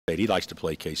He likes to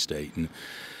play K-State, and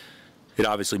it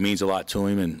obviously means a lot to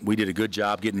him. And we did a good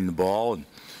job getting him the ball, and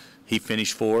he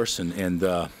finished for us. And in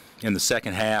the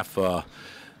second half,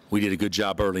 we did a good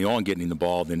job early on getting him the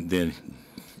ball. Then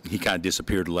he kind of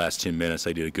disappeared the last 10 minutes.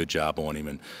 They did a good job on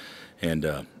him,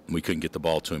 and we couldn't get the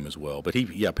ball to him as well. But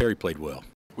Perry played well.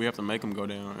 We have to make him go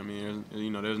down. I mean,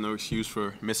 there's no excuse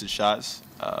for missing shots.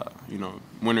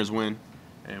 Winners win,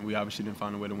 and we obviously didn't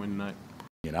find a way to win tonight.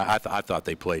 I thought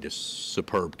they played a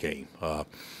superb game.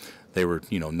 They were,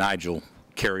 Nigel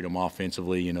carried them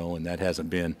offensively, and that hasn't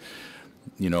been,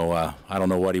 I don't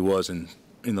know what he was in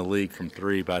the league from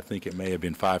three, but I think it may have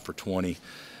been 5 for 20,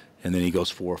 and then he goes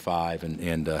 4 or 5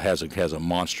 and has a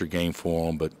monster game for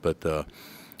them. But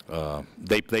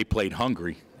they played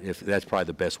hungry. If that's probably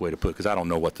the best way to put it, because I don't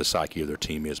know what the psyche of their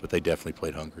team is, but they definitely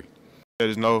played hungry.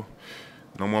 There's no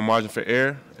more margin for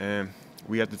error, and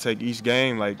we have to take each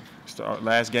game like it's the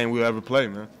last game we'll ever play,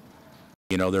 man.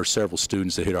 There are several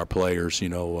students that hit our players.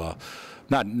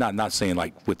 Not saying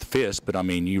like with the fist, but I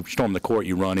mean, you storm the court,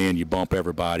 you run in, you bump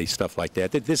everybody, stuff like that.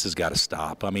 This has got to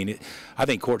stop. I mean, I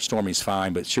think court storming is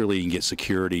fine, but surely you can get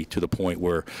security to the point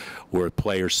where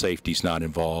player safety is not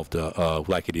involved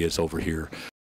like it is over here.